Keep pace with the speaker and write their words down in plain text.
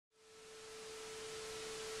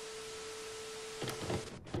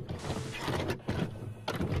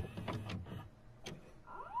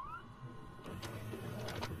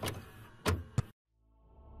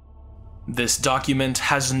This document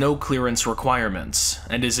has no clearance requirements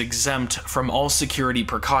and is exempt from all security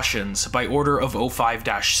precautions by Order of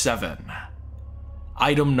 05-7.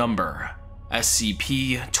 Item Number: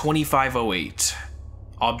 SCP-2508.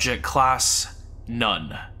 Object Class: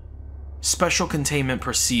 None. Special Containment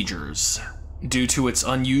Procedures. Due to its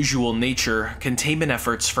unusual nature, containment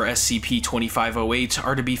efforts for SCP-2508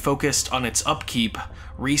 are to be focused on its upkeep,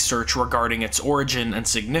 research regarding its origin and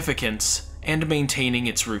significance, and maintaining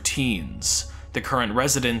its routines. The current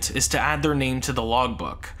resident is to add their name to the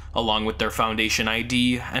logbook, along with their Foundation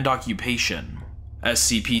ID and occupation.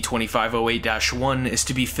 SCP-2508-1 is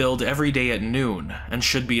to be filled every day at noon, and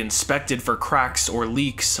should be inspected for cracks or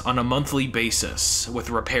leaks on a monthly basis, with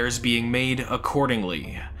repairs being made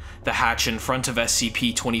accordingly. The hatch in front of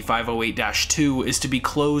SCP-2508-2 is to be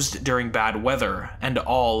closed during bad weather and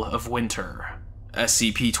all of winter.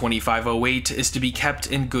 SCP-2508 is to be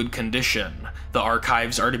kept in good condition. The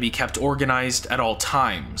archives are to be kept organized at all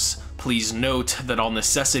times. Please note that all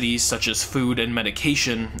necessities such as food and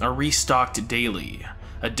medication are restocked daily.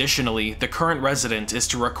 Additionally, the current resident is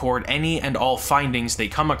to record any and all findings they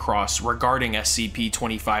come across regarding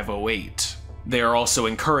SCP-2508. They are also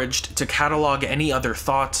encouraged to catalog any other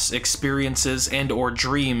thoughts, experiences, and/or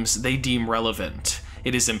dreams they deem relevant.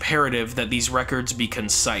 It is imperative that these records be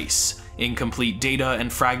concise. Incomplete data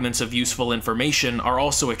and fragments of useful information are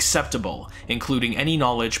also acceptable, including any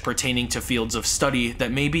knowledge pertaining to fields of study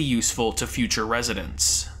that may be useful to future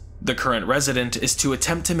residents. The current resident is to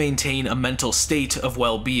attempt to maintain a mental state of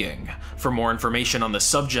well-being. For more information on the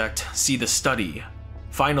subject, see the study.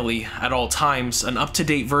 Finally, at all times, an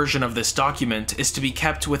up-to-date version of this document is to be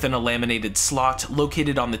kept within a laminated slot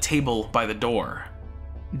located on the table by the door.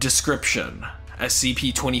 Description: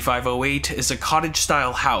 SCP-2508 is a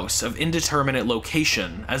cottage-style house of indeterminate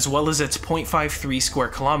location, as well as its 0.53 square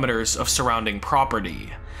kilometers of surrounding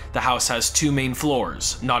property. The house has 2 main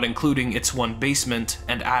floors, not including its 1 basement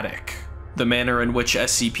and attic. The manner in which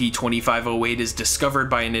SCP-2508 is discovered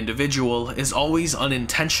by an individual is always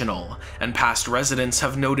unintentional, and past residents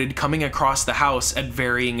have noted coming across the house at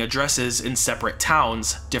varying addresses in separate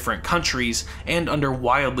towns, different countries, and under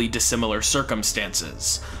wildly dissimilar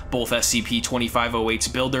circumstances. Both SCP-2508's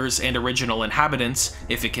builders and original inhabitants,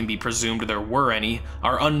 if it can be presumed there were any,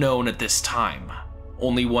 are unknown at this time.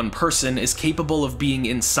 Only one person is capable of being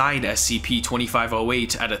inside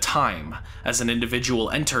SCP-2508 at a time. As an individual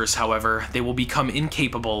enters, however, they will become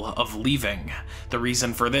incapable of leaving. The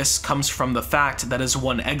reason for this comes from the fact that as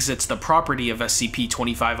one exits the property of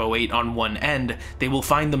SCP-2508 on one end, they will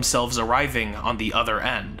find themselves arriving on the other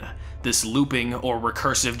end. This looping or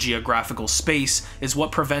recursive geographical space is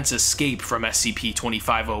what prevents escape from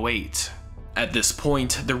SCP-2508. At this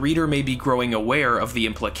point, the reader may be growing aware of the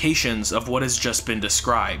implications of what has just been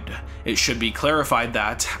described. It should be clarified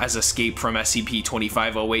that, as escape from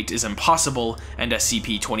SCP-2508 is impossible, and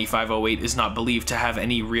SCP-2508 is not believed to have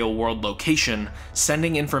any real-world location,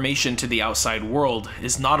 sending information to the outside world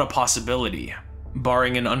is not a possibility.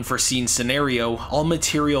 Barring an unforeseen scenario, all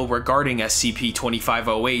material regarding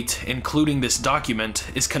SCP-2508, including this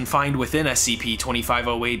document, is confined within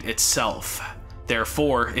SCP-2508 itself.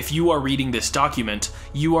 Therefore, if you are reading this document,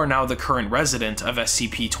 you are now the current resident of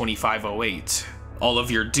SCP-2508. All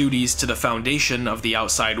of your duties to the Foundation of the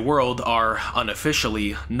outside world are,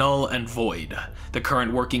 unofficially, null and void. The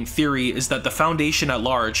current working theory is that the Foundation at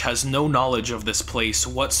large has no knowledge of this place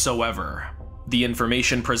whatsoever. The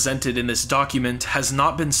information presented in this document has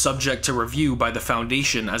not been subject to review by the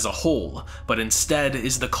Foundation as a whole, but instead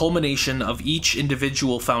is the culmination of each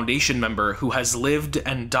individual Foundation member who has lived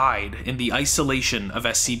and died in the isolation of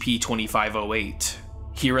SCP-2508.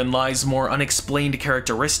 Herein lies more unexplained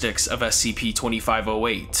characteristics of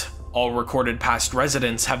SCP-2508. All recorded past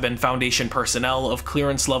residents have been Foundation personnel of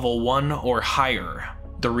Clearance Level 1 or higher.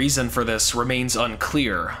 The reason for this remains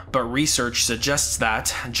unclear, but research suggests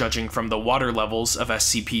that, judging from the water levels of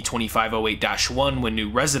SCP-2508-1 when new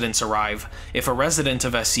residents arrive, if a resident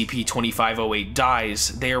of SCP-2508 dies,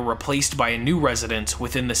 they are replaced by a new resident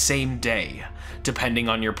within the same day. Depending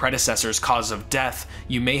on your predecessor's cause of death,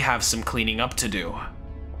 you may have some cleaning up to do.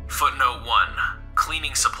 Footnote 1.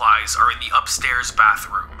 Cleaning supplies are in the upstairs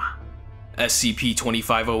bathroom.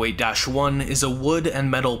 SCP-2508-1 is a wood and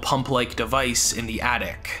metal pump-like device in the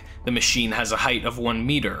attic. The machine has a height of 1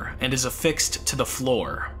 meter and is affixed to the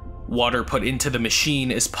floor. Water put into the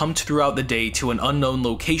machine is pumped throughout the day to an unknown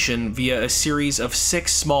location via a series of 6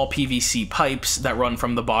 small PVC pipes that run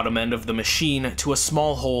from the bottom end of the machine to a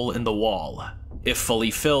small hole in the wall. If fully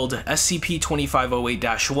filled,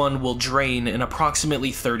 SCP-2508-1 will drain in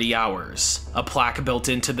approximately 30 hours. A plaque built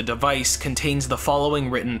into the device contains the following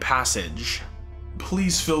written passage: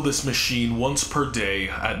 Please fill this machine once per day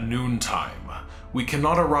at noontime. We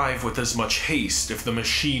cannot arrive with as much haste if the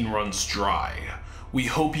machine runs dry. We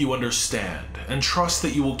hope you understand, and trust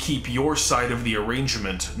that you will keep your side of the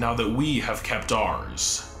arrangement now that we have kept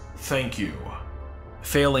ours. Thank you.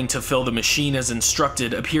 Failing to fill the machine as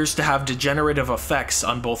instructed appears to have degenerative effects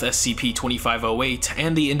on both SCP-2508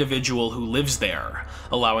 and the individual who lives there.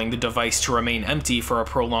 Allowing the device to remain empty for a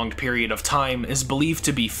prolonged period of time is believed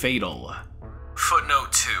to be fatal.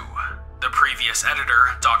 Footnote 2. The previous editor,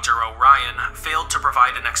 Dr. Orion, failed to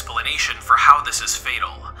provide an explanation for how this is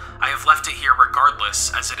fatal. I have left it here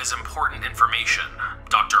regardless, as it is important information.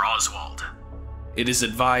 Dr. Oswald. It is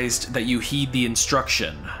advised that you heed the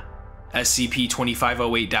instruction.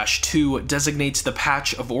 SCP-2508-2 designates the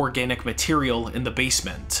patch of organic material in the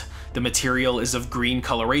basement. The material is of green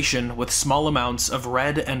coloration with small amounts of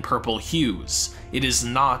red and purple hues. It is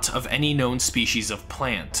not of any known species of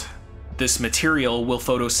plant. This material will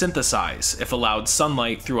photosynthesize if allowed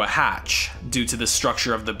sunlight through a hatch. Due to the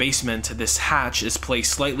structure of the basement, this hatch is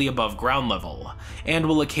placed slightly above ground level, and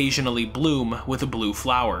will occasionally bloom with blue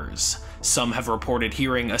flowers. Some have reported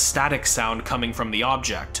hearing a static sound coming from the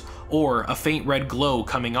object, or a faint red glow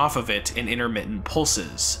coming off of it in intermittent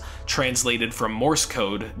pulses. Translated from Morse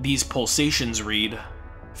code, these pulsations read,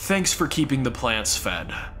 "Thanks for keeping the plants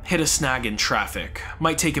fed. Hit a snag in traffic.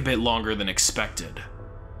 Might take a bit longer than expected."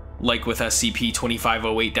 Like with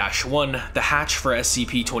SCP-2508-1, the hatch for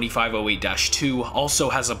SCP-2508-2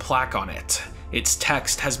 also has a plaque on it. Its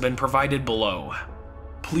text has been provided below.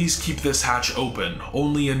 Please keep this hatch open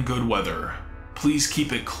only in good weather. Please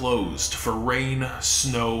keep it closed for rain,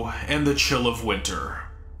 snow, and the chill of winter.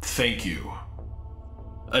 Thank you.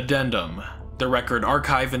 Addendum. The record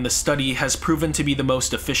archive in the study has proven to be the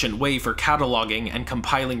most efficient way for cataloging and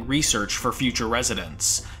compiling research for future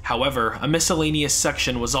residents. However, a miscellaneous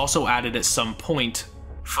section was also added at some point,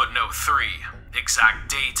 footnote 3,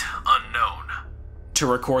 exact date unknown, to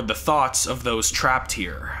record the thoughts of those trapped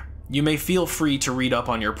here. You may feel free to read up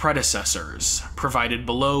on your predecessors. Provided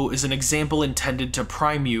below is an example intended to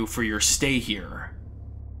prime you for your stay here.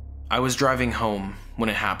 I was driving home when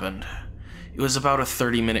it happened. It was about a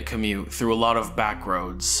 30-minute commute through a lot of back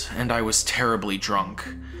roads, and I was terribly drunk.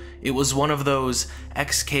 It was one of those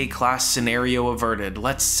XK class scenario averted,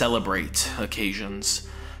 let's celebrate occasions,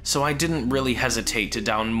 so I didn't really hesitate to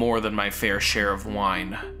down more than my fair share of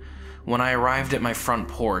wine. When I arrived at my front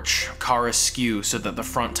porch, car askew so that the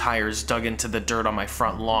front tires dug into the dirt on my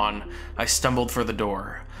front lawn, I stumbled for the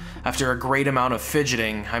door. After a great amount of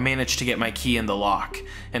fidgeting, I managed to get my key in the lock,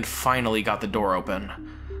 and finally got the door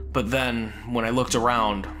open. But then, when I looked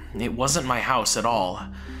around, it wasn't my house at all.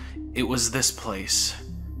 It was this place.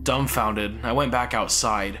 Dumbfounded, I went back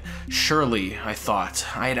outside. Surely, I thought,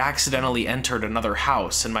 I had accidentally entered another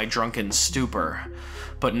house in my drunken stupor.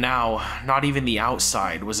 But now, not even the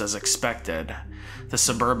outside was as expected. The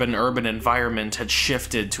suburban-urban environment had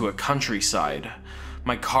shifted to a countryside.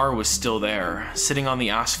 My car was still there, sitting on the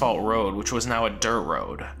asphalt road, which was now a dirt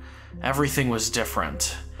road. Everything was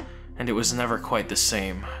different, and it was never quite the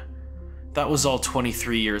same. That was all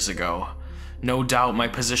 23 years ago. No doubt my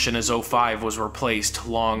position as 05 was replaced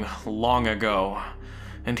long, long ago.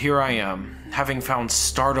 And here I am, having found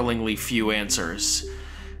startlingly few answers.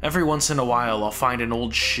 Every once in a while I'll find an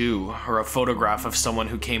old shoe or a photograph of someone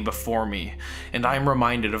who came before me, and I'm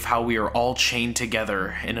reminded of how we are all chained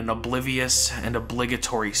together in an oblivious and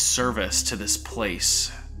obligatory service to this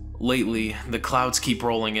place. Lately, the clouds keep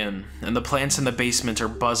rolling in, and the plants in the basement are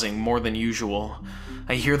buzzing more than usual.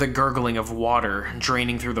 I hear the gurgling of water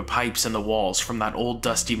draining through the pipes in the walls from that old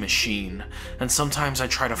dusty machine, and sometimes I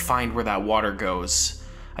try to find where that water goes.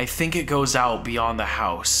 I think it goes out beyond the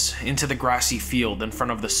house, into the grassy field in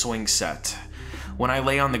front of the swing set. When I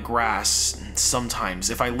lay on the grass, sometimes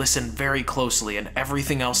if I listen very closely and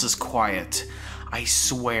everything else is quiet, I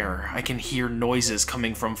swear I can hear noises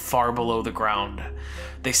coming from far below the ground.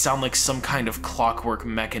 They sound like some kind of clockwork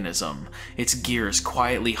mechanism, its gears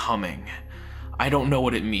quietly humming. I don't know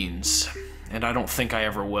what it means, and I don't think I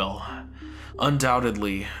ever will.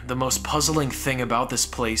 Undoubtedly, the most puzzling thing about this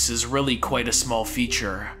place is really quite a small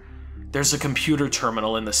feature. There's a computer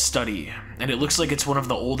terminal in the study, and it looks like it's one of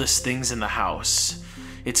the oldest things in the house.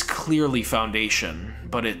 It's clearly Foundation,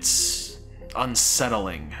 but it's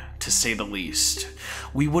unsettling, to say the least.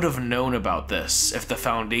 We would have known about this if the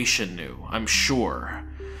Foundation knew, I'm sure.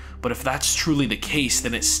 But if that's truly the case,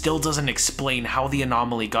 then it still doesn't explain how the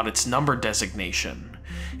anomaly got its number designation.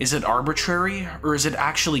 Is it arbitrary, or is it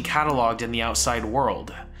actually cataloged in the outside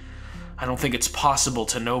world? I don't think it's possible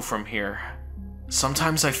to know from here.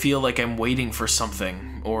 Sometimes I feel like I'm waiting for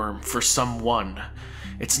something, or for someone.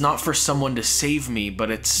 It's not for someone to save me,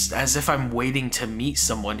 but it's as if I'm waiting to meet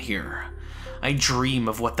someone here. I dream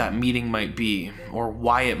of what that meeting might be, or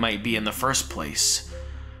why it might be in the first place.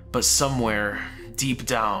 But somewhere, deep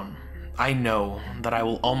down, I know that I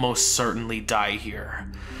will almost certainly die here,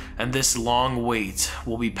 and this long wait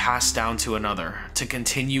will be passed down to another, to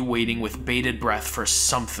continue waiting with bated breath for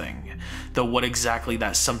something, though what exactly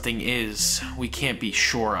that something is, we can't be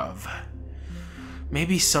sure of.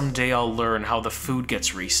 Maybe someday I'll learn how the food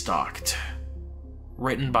gets restocked.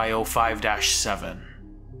 Written by 05-7.